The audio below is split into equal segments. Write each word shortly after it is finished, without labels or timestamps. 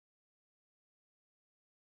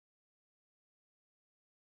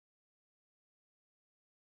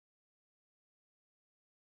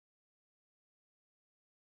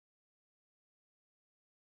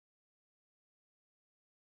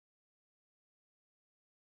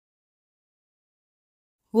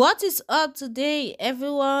What is up today,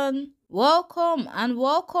 everyone? Welcome and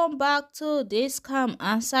welcome back to this Scam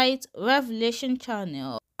and Site Revelation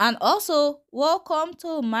channel. And also, welcome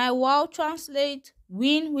to my Wow Translate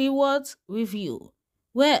Win Rewards review,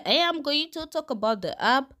 where I am going to talk about the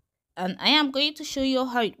app and I am going to show you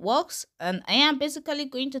how it works, and I am basically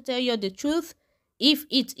going to tell you the truth if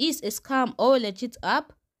it is a scam or a legit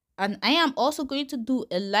app. And I am also going to do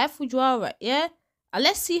a live withdrawal right here, and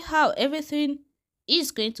let's see how everything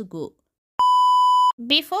is going to go.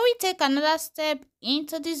 Before we take another step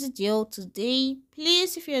into this video today,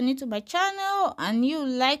 please, if you're new to my channel and you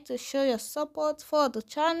like to show your support for the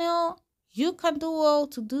channel, you can do well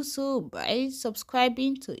to do so by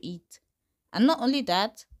subscribing to it. And not only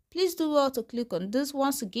that, please do well to click on this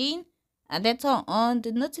once again and then turn on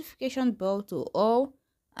the notification bell to all,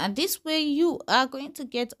 and this way you are going to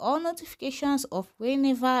get all notifications of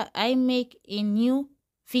whenever I make a new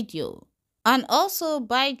video. And also,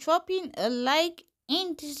 by dropping a like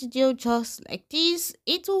in this video just like this,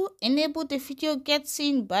 it will enable the video get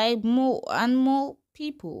seen by more and more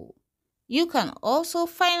people. You can also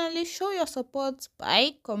finally show your support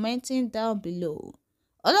by commenting down below.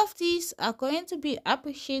 All of these are going to be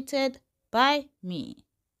appreciated by me.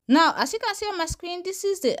 Now, as you can see on my screen, this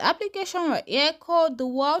is the application right here called the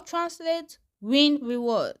Wow Translate Win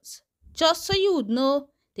Rewards. Just so you would know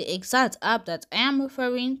the exact app that I am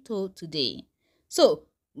referring to today. So,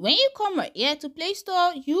 when you come right here to Play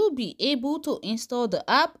Store, you'll be able to install the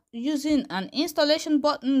app using an installation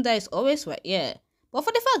button that is always right here. But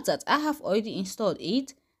for the fact that I have already installed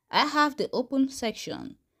it, I have the open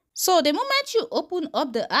section. So the moment you open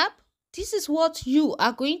up the app, this is what you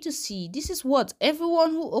are going to see. This is what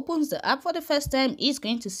everyone who opens the app for the first time is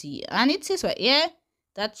going to see. And it says right here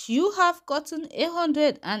that you have gotten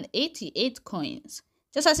 188 coins.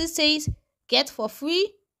 Just as it says, get for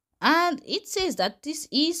free. And it says that this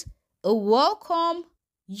is a welcome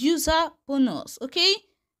user bonus. Okay,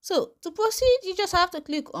 so to proceed, you just have to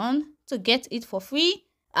click on to get it for free,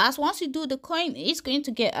 as once you do, the coin is going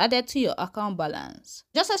to get added to your account balance.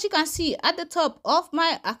 Just as you can see at the top of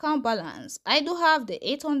my account balance, I do have the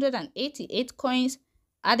 888 coins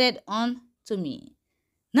added on to me.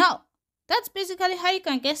 Now, that's basically how you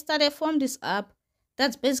can get started from this app.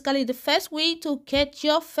 That's basically the first way to get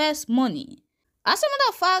your first money. As a matter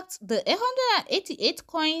of fact, the 888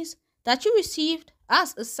 coins that you received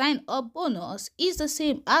as a sign-up bonus is the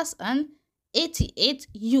same as an 88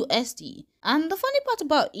 USD. And the funny part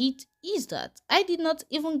about it is that I did not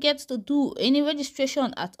even get to do any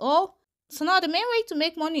registration at all. So now the main way to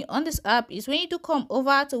make money on this app is when you do come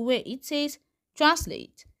over to where it says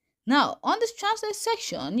translate. Now on this translate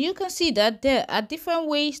section, you can see that there are different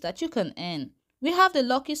ways that you can earn. We have the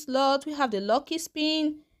lucky slot, we have the lucky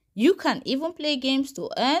spin. You can even play games to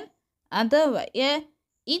earn. And then right here,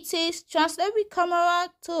 it says translate with camera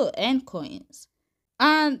to earn coins.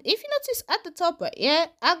 And if you notice at the top right here,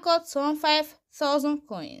 I got some 5,000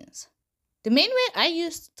 coins. The main way I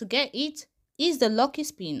used to get it is the lucky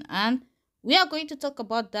spin, and we are going to talk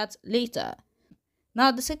about that later.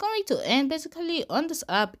 Now, the second way to earn basically on this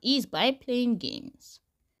app is by playing games.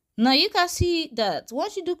 Now, you can see that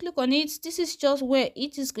once you do click on it, this is just where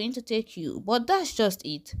it is going to take you, but that's just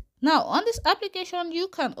it. Now, on this application, you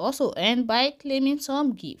can also earn by claiming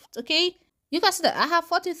some gifts, okay? You can see that I have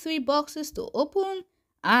 43 boxes to open,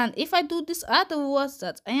 and if I do, these are the rewards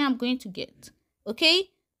that I am going to get, okay?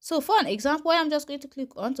 So for an example, I'm just going to click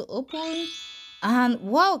on to open, and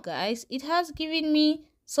wow guys, it has given me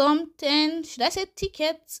some 10, should I say,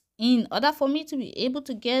 tickets in order for me to be able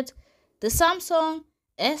to get the Samsung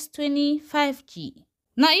S20 5G.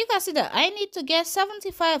 Now you can see that I need to get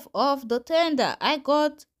 75 of the 10 that I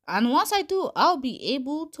got, and once I do, I'll be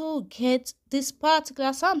able to get this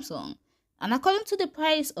particular Samsung. And according to the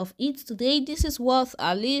price of it today, this is worth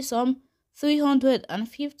at least some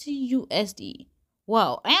 350 USD.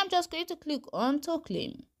 Wow, I am just going to click on to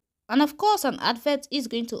claim. And of course, an advert is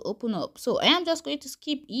going to open up. So I am just going to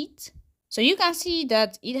skip it. So you can see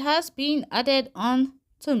that it has been added on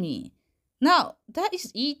to me. Now, that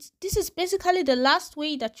is it. This is basically the last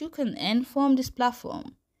way that you can earn from this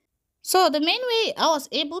platform. So the main way I was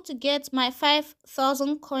able to get my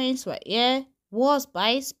 5,000 coins right here was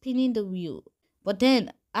by spinning the wheel. But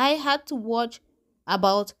then I had to watch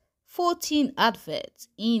about 14 adverts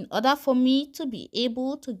in order for me to be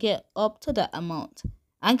able to get up to that amount.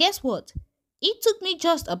 And guess what? It took me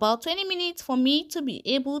just about 20 minutes for me to be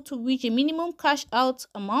able to reach a minimum cash out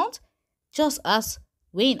amount, just as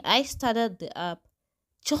when I started the app.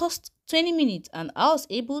 Just 20 minutes, and I was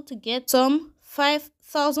able to get some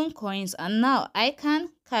 5,000 coins, and now I can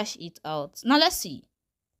cash it out. Now let's see.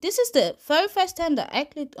 this is the very first time that I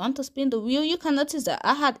clicked on to spin the wheel. You can notice that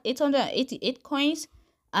I had 888 coins,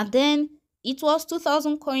 and then it was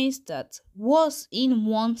 2000 coins that was in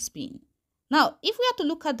one spin. Now, if we have to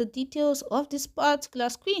look at the details of this particular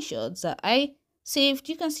screenshots that I saved,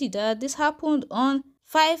 you can see that this happened on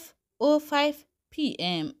 5:05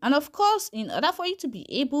 p.m. And of course, in order for you to be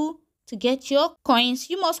able to get your coins,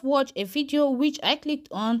 you must watch a video, which I clicked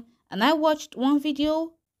on, and I watched one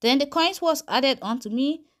video. Then the coins was added onto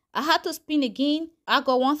me. I had to spin again. I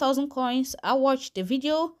got 1000 coins. I watched the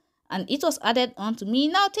video and it was added onto me.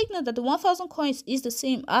 Now take note that the 1000 coins is the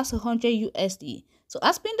same as 100 USD. So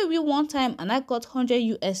I spin the wheel one time and I got 100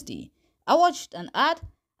 USD. I watched an ad.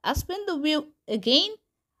 I spin the wheel again.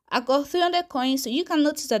 I got 300 coins. So you can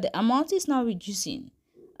notice that the amount is now reducing.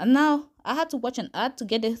 And now I had to watch an ad to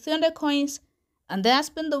get the 300 coins. And then I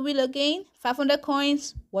spin the wheel again. 500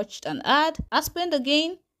 coins. Watched an ad. I spin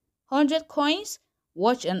again. 100 coins.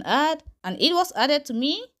 Watched an ad. And it was added to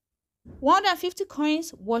me. 150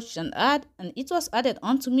 coins. Watched an ad. And it was added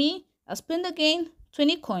onto me. I spin again.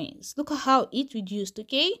 20 coins. Look at how it reduced,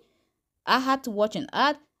 okay? I had to watch an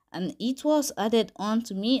ad and it was added on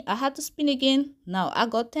to me. I had to spin again. Now I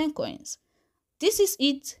got 10 coins. This is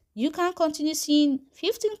it. You can continue seeing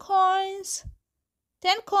 15 coins,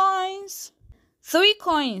 10 coins, 3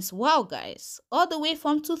 coins. Wow, guys. All the way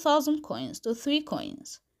from 2000 coins to 3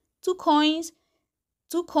 coins, 2 coins,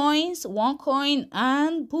 2 coins, 1 coin,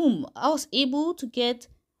 and boom. I was able to get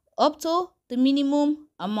up to the minimum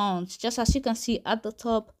amount, just as you can see at the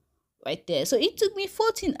top right there. So it took me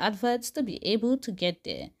 14 adverts to be able to get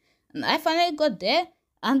there. And I finally got there.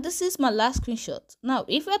 And this is my last screenshot. Now,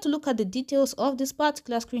 if you have to look at the details of this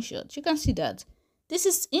particular screenshot, you can see that this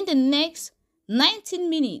is in the next 19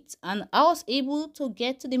 minutes. And I was able to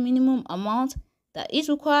get to the minimum amount that is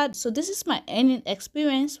required. So this is my earning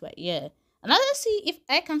experience right here. And let's see if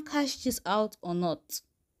I can cash this out or not.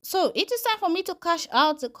 So it is time for me to cash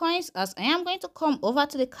out the coins, as I am going to come over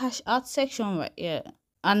to the cash out section right here.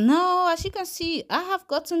 And now, as you can see, I have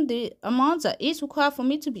gotten the amount that is required for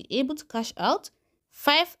me to be able to cash out.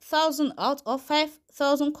 5,000 out of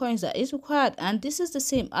 5,000 coins that is required, and this is the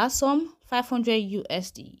same as some 500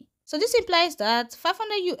 USD. So this implies that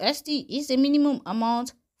 500 USD is the minimum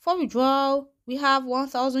amount for withdrawal. We have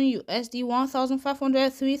 1,000 USD,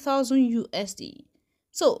 1,500, 3,000 USD.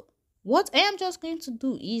 So what I am just going to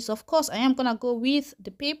do is, of course, I am gonna go with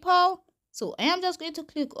the PayPal. So I am just going to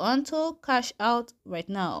click on to cash out right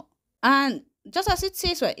now. And just as it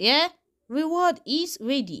says right here, reward is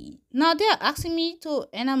ready. Now they are asking me to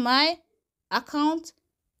enter my account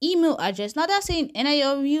email address. Now they're saying enter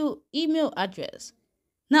your real email address.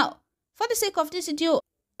 Now, for the sake of this video,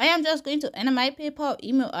 I am just going to enter my PayPal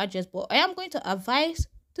email address, but I am going to advise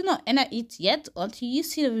do not enter it yet until you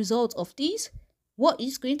see the result of this. What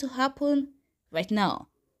is going to happen right now?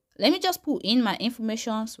 Let me just put in my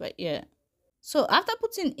information right here. So after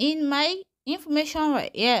putting in my information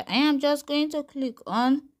right here, I am just going to click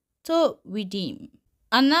on to redeem.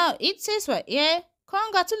 And now it says right here,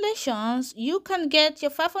 congratulations, you can get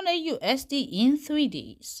your 500 USD in 3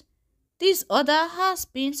 days. This order has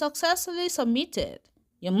been successfully submitted.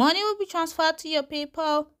 Your money will be transferred to your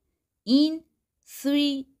PayPal in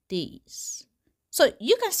 3 days. So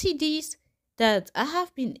you can see this, that I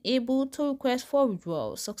have been able to request for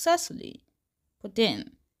withdrawal successfully. But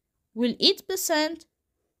then, will it be sent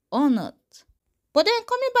or not? But then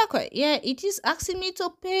coming back right here, it is asking me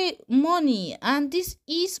to pay money, and this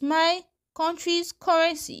is my country's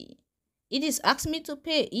currency. It is asking me to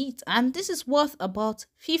pay it, and this is worth about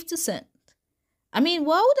 50 cents. I mean,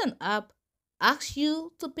 why would an app ask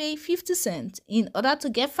you to pay 50 cents in order to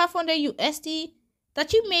get 500 USD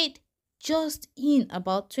that you made just in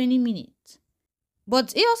about 20 minutes?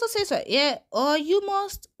 But it also says right here, or you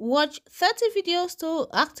must watch 30 videos to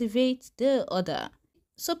activate the order.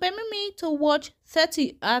 So permit me to watch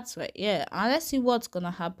 30 ads right here, and let's see what's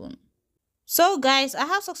gonna happen. So guys, I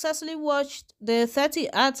have successfully watched the 30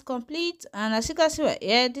 ads complete, and as you can see right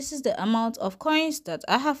here, this is the amount of coins that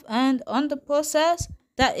I have earned on the process.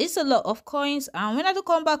 That is a lot of coins, and when I do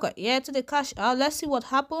come back right here to the cash out, let's see what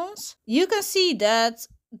happens. You can see that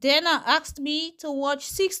they now asked me to watch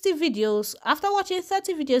 60 videos. After watching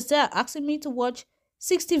 30 videos, they are asking me to watch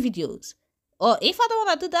 60 videos. Or if I don't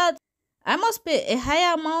want to do that, I must pay a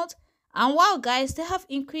higher amount. And wow, guys, they have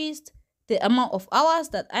increased the amount of hours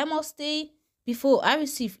that I must stay before I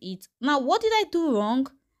receive it. Now, what did I do wrong?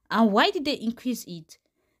 And why did they increase it?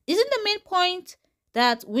 Isn't the main point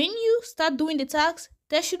that when you start doing the tax,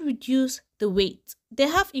 they should reduce the wait? They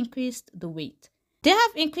have increased the wait. They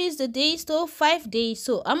have increased the days to 5 days,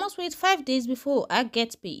 so I must wait 5 days before I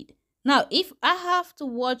get paid. Now, if I have to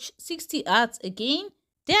watch 60 ads again,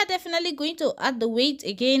 they are definitely going to add the wait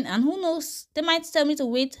again, and who knows, they might tell me to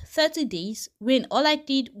wait 30 days when all I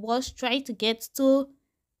did was try to get to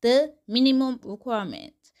the minimum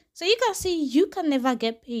requirement. So you can see you can never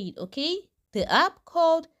get paid, okay? The app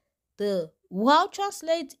called the Wow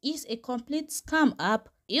Translate is a complete scam app.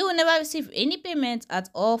 You will never receive any payment at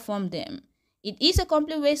all from them. It is a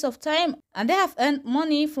complete waste of time, and they have earned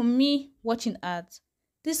money from me watching ads.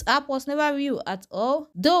 This app was never real at all,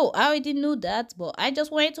 though I already knew that, but I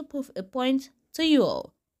just wanted to prove a point to you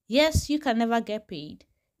all. Yes, you can never get paid,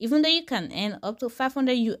 even though you can earn up to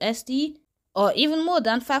 500 USD or even more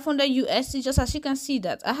than 500 USD. Just as you can see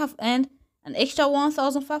that I have earned an extra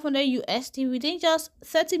 1,500 USD within just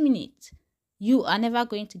 30 minutes. You are never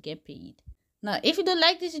going to get paid. Now, if you don't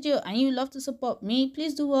like this video and you love to support me,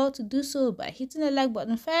 please do well to do so by hitting the like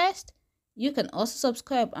button first. You can also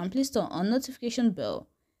subscribe and please turn on notification bell.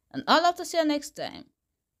 And I'll love to see you next time.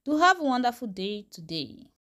 Do have a wonderful day today.